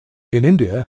In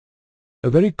India, a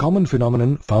very common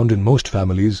phenomenon found in most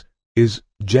families is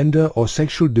gender or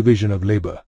sexual division of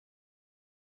labor.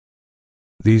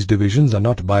 These divisions are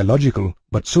not biological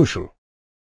but social.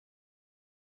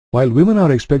 While women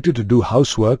are expected to do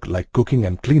housework like cooking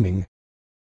and cleaning,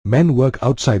 men work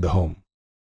outside the home.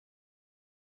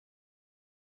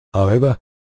 However,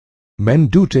 men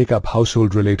do take up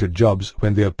household-related jobs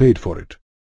when they are paid for it.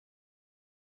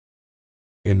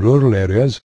 In rural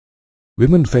areas,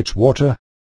 women fetch water,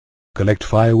 collect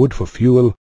firewood for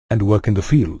fuel, and work in the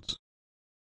fields.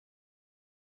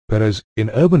 Whereas in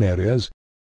urban areas,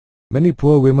 many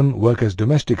poor women work as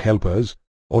domestic helpers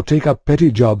or take up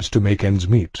petty jobs to make ends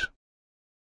meet.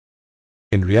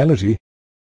 In reality,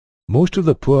 most of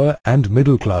the poor and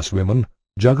middle-class women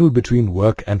juggle between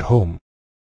work and home.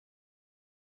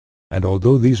 And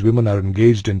although these women are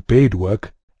engaged in paid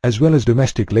work as well as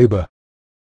domestic labor,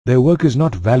 their work is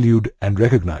not valued and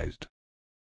recognized.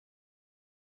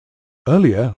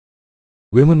 Earlier,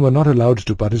 women were not allowed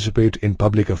to participate in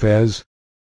public affairs,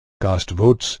 cast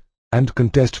votes, and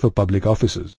contest for public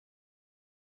offices.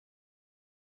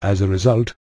 As a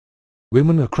result,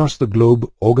 women across the globe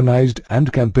organized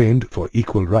and campaigned for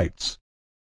equal rights.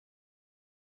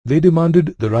 They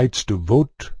demanded the rights to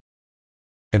vote,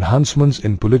 enhancements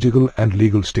in political and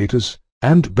legal status,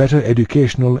 and better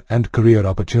educational and career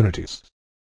opportunities.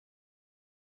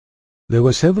 There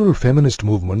were several feminist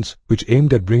movements which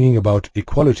aimed at bringing about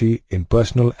equality in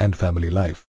personal and family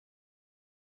life.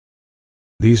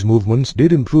 These movements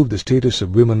did improve the status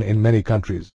of women in many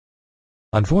countries.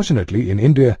 Unfortunately, in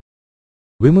India,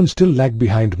 women still lag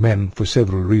behind men for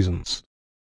several reasons.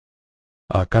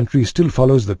 Our country still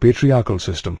follows the patriarchal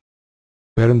system,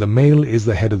 wherein the male is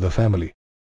the head of the family.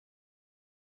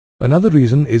 Another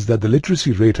reason is that the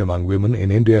literacy rate among women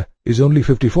in India is only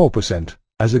 54%,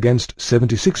 as against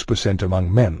 76%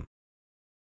 among men.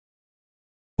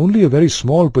 Only a very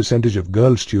small percentage of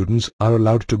girl students are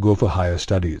allowed to go for higher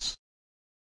studies.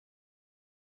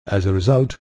 As a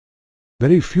result,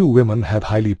 very few women have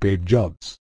highly paid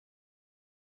jobs.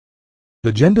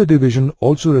 The gender division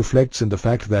also reflects in the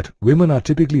fact that women are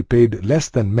typically paid less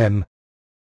than men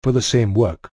for the same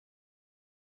work.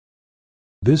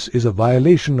 This is a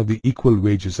violation of the Equal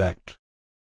Wages Act.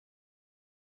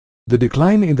 The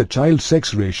decline in the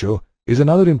child-sex ratio is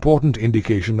another important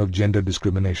indication of gender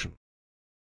discrimination.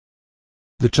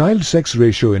 The child-sex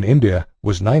ratio in India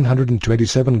was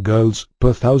 927 girls per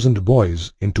 1,000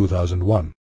 boys in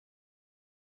 2001.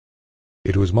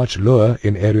 It was much lower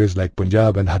in areas like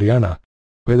Punjab and Haryana,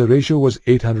 where the ratio was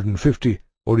 850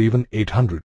 or even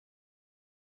 800.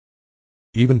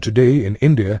 Even today in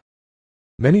India,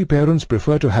 many parents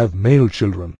prefer to have male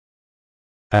children,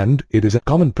 and it is a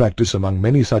common practice among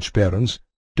many such parents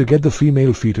to get the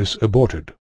female fetus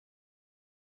aborted.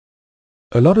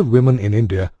 A lot of women in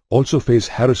India also face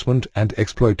harassment and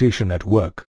exploitation at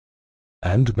work,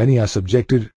 and many are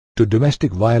subjected to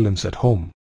domestic violence at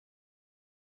home.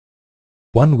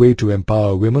 One way to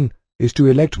empower women is to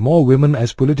elect more women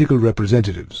as political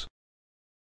representatives.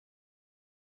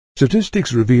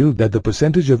 Statistics reveal that the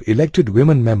percentage of elected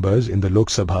women members in the Lok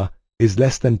Sabha is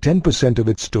less than 10% of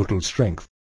its total strength.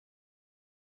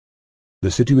 The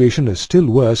situation is still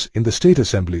worse in the state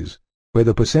assemblies, where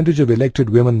the percentage of elected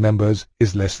women members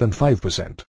is less than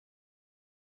 5%.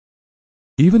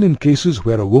 Even in cases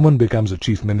where a woman becomes a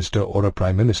chief minister or a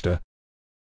prime minister,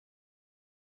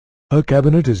 her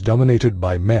cabinet is dominated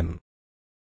by men.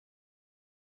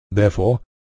 Therefore,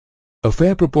 a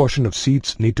fair proportion of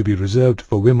seats need to be reserved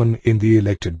for women in the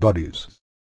elected bodies.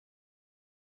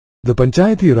 The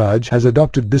Panchayati Raj has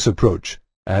adopted this approach,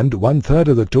 and 1/3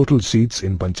 of the total seats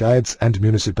in panchayats and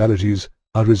municipalities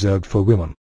are reserved for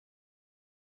women.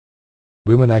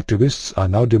 Women activists are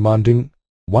now demanding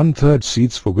 1/3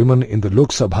 seats for women in the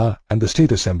Lok Sabha and the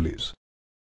state assemblies.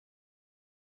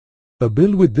 A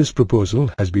bill with this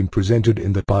proposal has been presented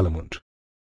in the Parliament.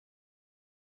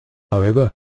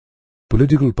 However,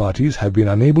 political parties have been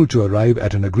unable to arrive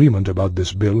at an agreement about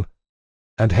this bill,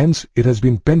 and hence it has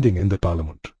been pending in the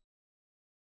Parliament.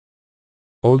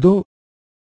 Although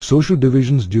social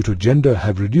divisions due to gender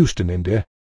have reduced in India,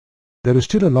 there is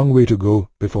still a long way to go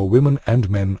before women and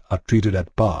men are treated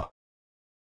at par.